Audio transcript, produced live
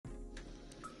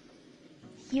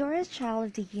You're a child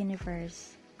of the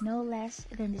universe, no less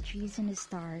than the trees and the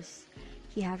stars.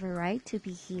 You have a right to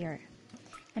be here.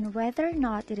 And whether or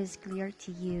not it is clear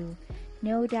to you,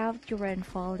 no doubt you are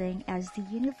unfolding as the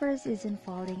universe is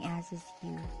unfolding as is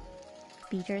you.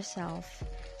 Be yourself.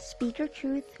 Speak your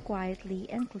truth quietly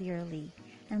and clearly,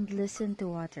 and listen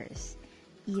to others.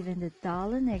 Even the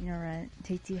dull and ignorant,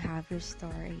 they do have your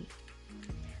story.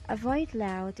 Avoid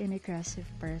loud and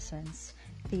aggressive persons.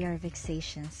 They are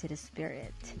vexations to the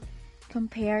spirit.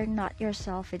 Compare not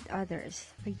yourself with others,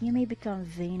 for you may become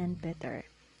vain and bitter.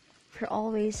 For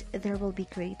always there will be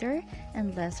greater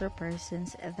and lesser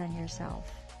persons than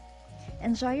yourself.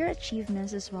 Enjoy your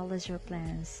achievements as well as your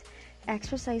plans.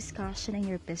 Exercise caution in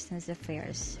your business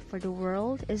affairs, for the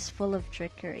world is full of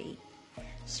trickery.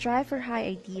 Strive for high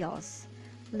ideals.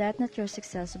 Let not your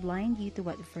success blind you to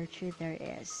what virtue there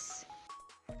is.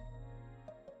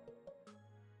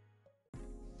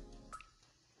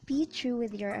 Be true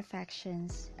with your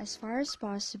affections, as far as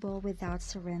possible without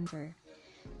surrender.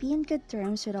 Be in good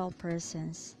terms with all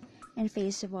persons. In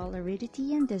face of all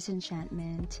aridity and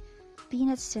disenchantment, be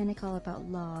not cynical about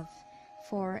love,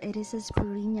 for it is as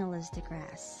perennial as the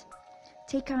grass.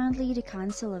 Take kindly the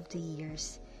counsel of the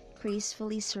years,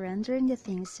 gracefully surrendering the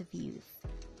things of youth.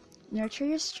 Nurture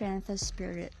your strength of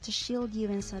spirit to shield you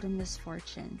in sudden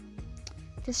misfortune.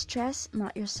 Distress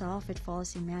not yourself with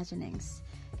false imaginings.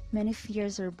 Many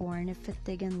fears are born of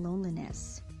fatigue and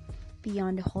loneliness.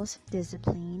 Beyond the wholesome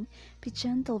discipline, be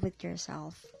gentle with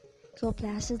yourself. Go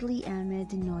placidly amid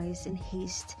the noise and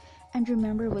haste, and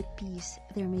remember what peace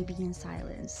there may be in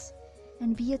silence.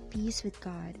 And be at peace with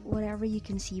God, whatever you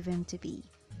conceive Him to be.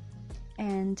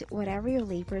 And whatever your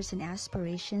labors and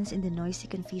aspirations in the noisy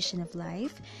confusion of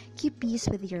life, keep peace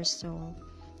with your soul.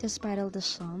 Despite all the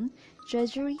sun,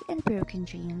 drudgery, and broken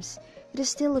dreams, it is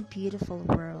still a beautiful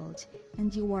world,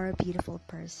 and you are a beautiful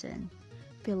person.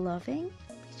 Be loving,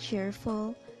 be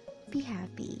cheerful, be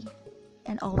happy,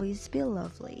 and always be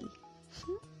lovely.